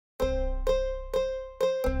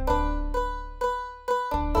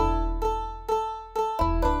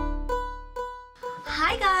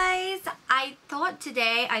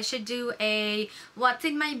today I should do a what's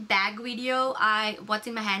in my bag video. What's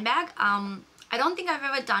in my handbag. I don't think I've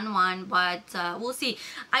ever done one, but we'll see.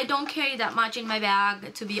 I don't carry that much in my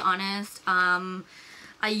bag, to be honest.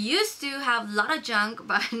 I used to have a lot of junk,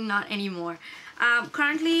 but not anymore.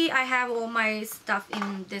 Currently I have all my stuff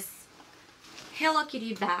in this Hello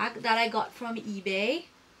Kitty bag that I got from eBay.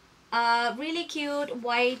 Really cute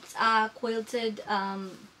white quilted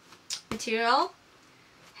material.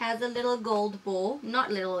 Has a little gold bow. Not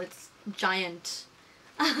little, it's giant.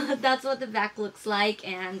 That's what the bag looks like,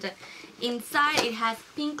 and inside it has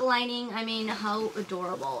pink lining. I mean, how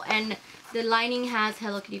adorable. And the lining has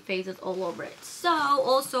Hello Kitty faces all over it. So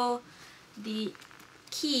also the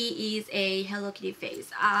key is a Hello Kitty face.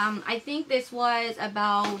 I think this was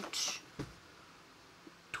about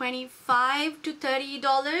 $25 to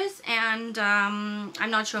 $30, and I'm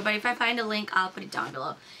not sure, but if I find a link I'll put it down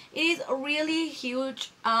below. It is a really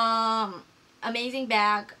huge, amazing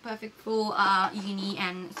bag, perfect for uni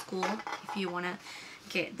and school if you want to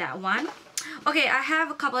get that one. Okay, I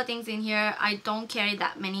have a couple of things in here. I don't carry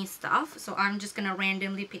that many stuff, so I'm just gonna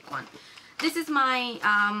randomly pick one. This is my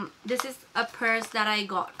this is a purse that I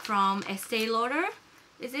got from Estee Lauder.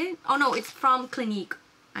 Is it? Oh no, it's from Clinique.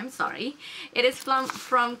 I'm sorry. It is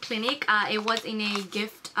from Clinique. It was in a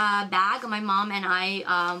gift bag. My mom and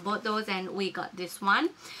I bought those and we got this one.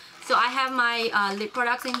 So I have my lip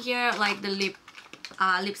products in here, like the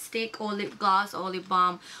lipstick or lip gloss or lip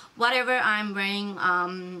balm. Whatever I'm wearing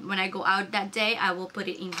when I go out that day, I will put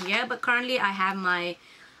it in here. But currently I have my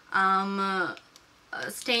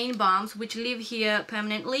stain balms, which live here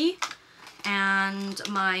permanently, and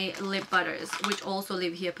my lip butters, which also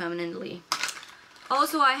live here permanently.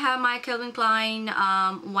 Also, I have my Calvin Klein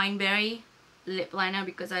Wineberry lip liner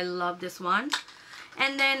because I love this one.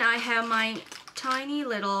 And then I have my tiny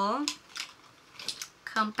little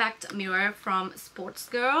compact mirror from Sports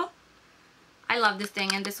Girl. I love this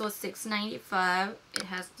thing, and this was $6.95. It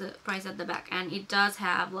has the price at the back, and it does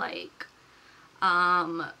have like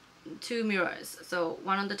two mirrors. So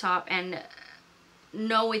one on the top, and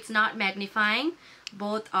no, it's not magnifying.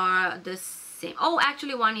 Both are the same. Oh,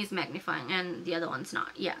 actually one is magnifying and the other one's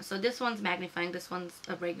not. Yeah, so this one's magnifying, this one's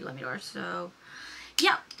a regular mirror. So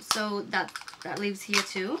yeah, so that lives here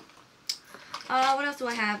too. What else do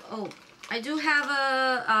I have? Oh, I do have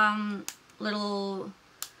a little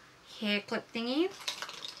hair clip thingy,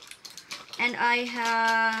 and I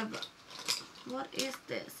have, what is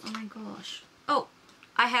this? Oh my gosh. Oh,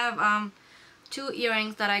 I have two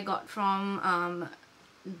earrings that I got from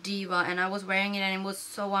Diva, and I was wearing it and it was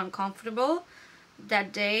so uncomfortable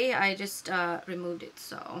that day. I just removed it,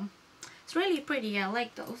 so it's really pretty. I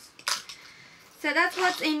like those. So that's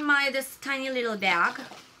what's in this tiny little bag.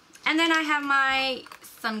 And then I have my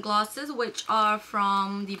sunglasses, which are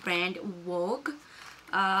from the brand Vogue.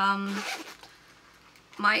 My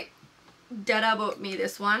dada bought me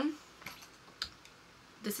this one.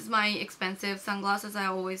 This is my expensive sunglasses. I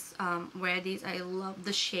always wear these. I love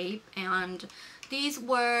the shape, and these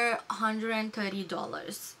were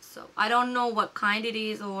 $130. So I don't know what kind it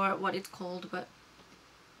is or what it's called, but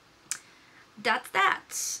that's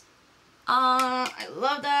that. I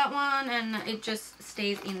love that one, and it just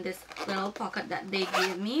stays in this little pocket that they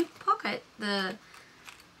gave me. Pocket, the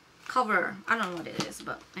cover, I don't know what it is,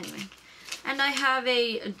 but anyway. And I have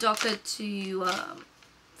a Doctor to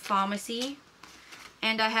pharmacy,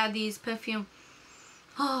 and I have these perfume,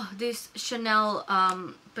 this Chanel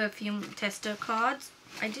perfume tester cards.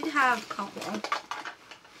 I did have a couple.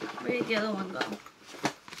 Where did the other one go?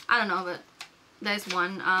 I don't know, but there's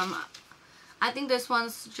one. I think this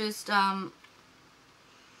one's just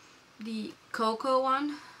the cocoa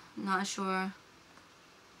one. Not sure,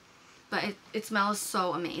 but it smells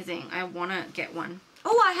so amazing. I wanna get one.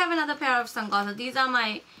 Oh, I have another pair of sunglasses. These are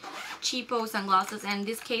my cheapo sunglasses, and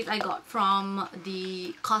this case I got from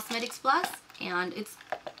the Cosmetics Plus, and it's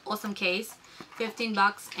awesome case, 15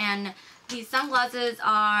 bucks. And these sunglasses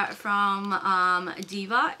are from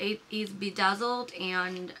Diva. It is bedazzled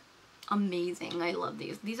and amazing. I love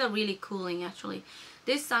these. These are really cooling actually.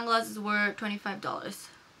 These sunglasses were $25,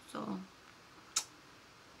 so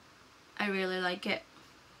I really like it.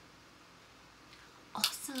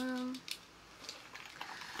 Awesome.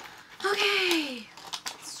 Okay,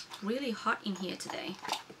 it's really hot in here today.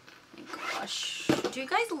 Oh my gosh. Do you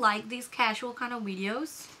guys like these casual kind of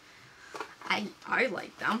videos? I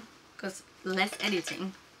like them because less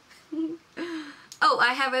editing. Oh,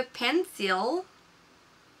 I have a pencil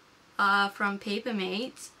from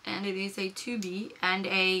Papermate, and it is a 2B, and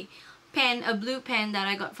a pen, a blue pen that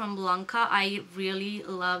I got from Blanca. I really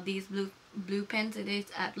love these blue pens. It is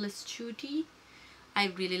Atlas Tutti. I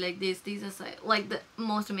really like this. These are like the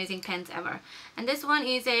most amazing pens ever. And this one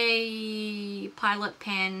is a Pilot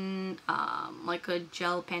pen, like a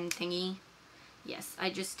gel pen thingy. Yes, I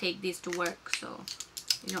just take these to work, so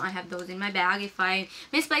you know I have those in my bag. If I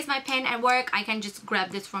misplace my pen at work, I can just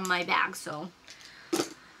grab this from my bag. So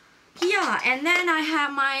yeah, and then I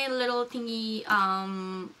have my little thingy,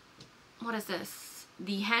 what is this?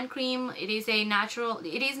 The hand cream. It is a natural,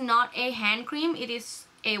 it is not a hand cream, it is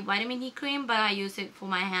a vitamin E cream, but I use it for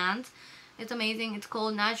my hands. It's amazing. It's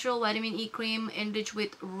called Natural Vitamin E Cream enriched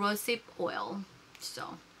with rosehip oil.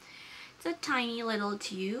 So it's a tiny little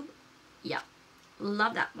tube. Yeah,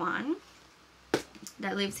 love that one.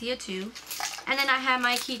 That lives here too. And then I have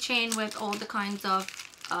my keychain with all the kinds of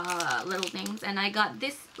little things, and I got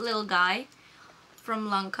this little guy from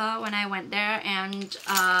Lanka when I went there, and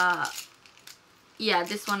yeah,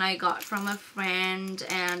 this one I got from a friend,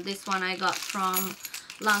 and this one I got from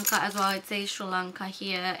Lanka as well. It says Sri Lanka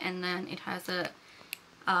here, and then it has a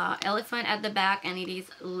elephant at the back, and it is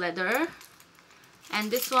leather. And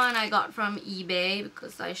this one I got from eBay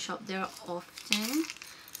because I shop there often.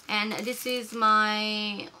 And this is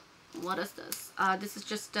my, what is this? This is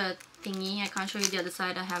just a thingy. I can't show you the other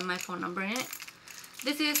side. I have my phone number in it.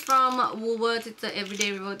 This is from Woolworths. It's a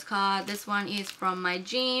everyday rewards card. This one is from my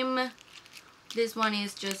gym. This one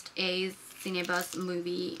is just a Cinebus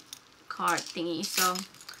movie card thingy. So,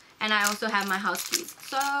 and I also have my house keys.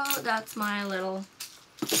 So that's my little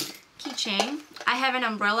keychain. I have an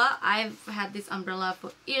umbrella. I've had this umbrella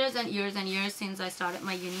for years and years and years since I started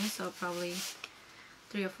my uni. So probably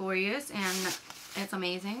 3 or 4 years, and it's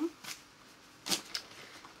amazing.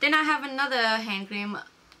 Then I have another hand cream,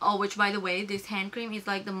 which by the way, this hand cream is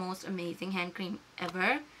like the most amazing hand cream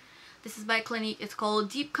ever. This is by Clinique. It's called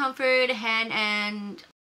Deep Comfort Hand and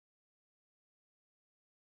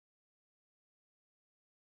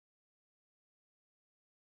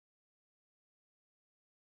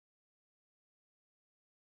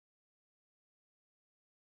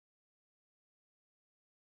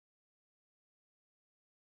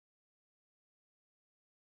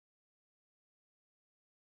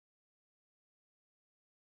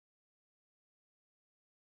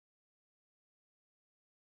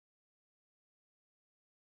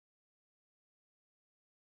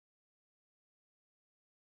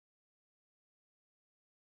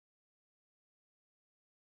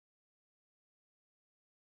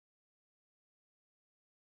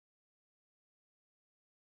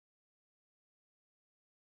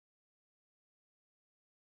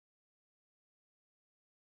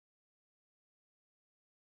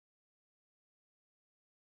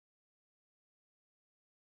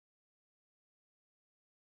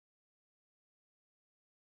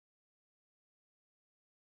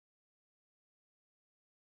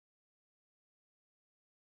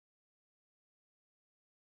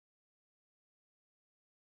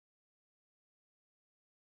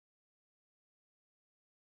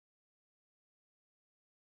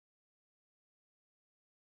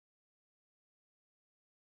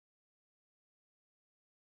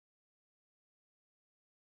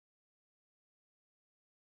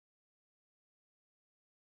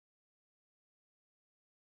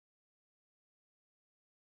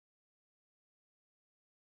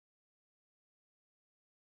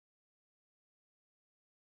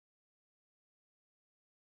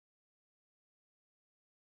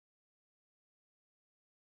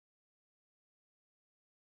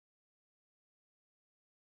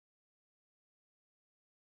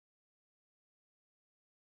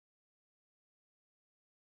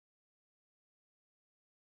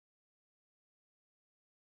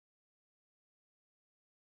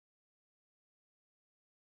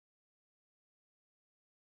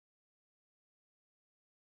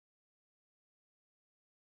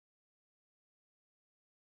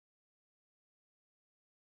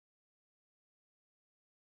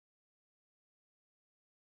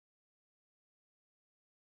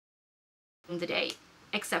the day,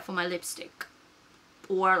 except for my lipstick.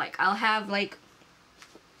 Or like I'll have like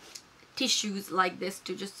tissues like this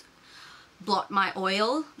to just blot my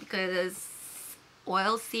oil, because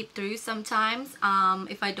oil seep through sometimes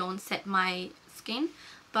if I don't set my skin.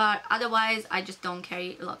 But otherwise I just don't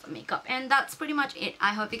carry lots of makeup. And that's pretty much it.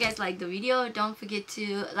 I hope you guys liked the video. Don't forget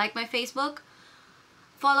to like my Facebook,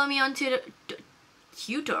 follow me on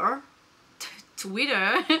Twitter.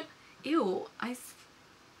 Ew, I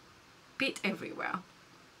spit everywhere.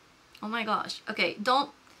 Oh my gosh. Okay,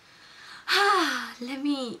 don't let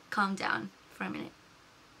me calm down for a minute.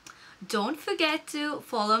 Don't forget to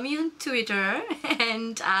follow me on Twitter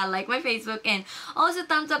and like my Facebook, and also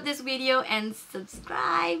thumbs up this video and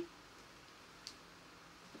subscribe.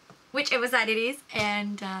 whichever side it is.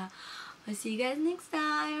 And I'll see you guys next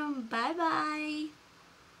time. Bye bye.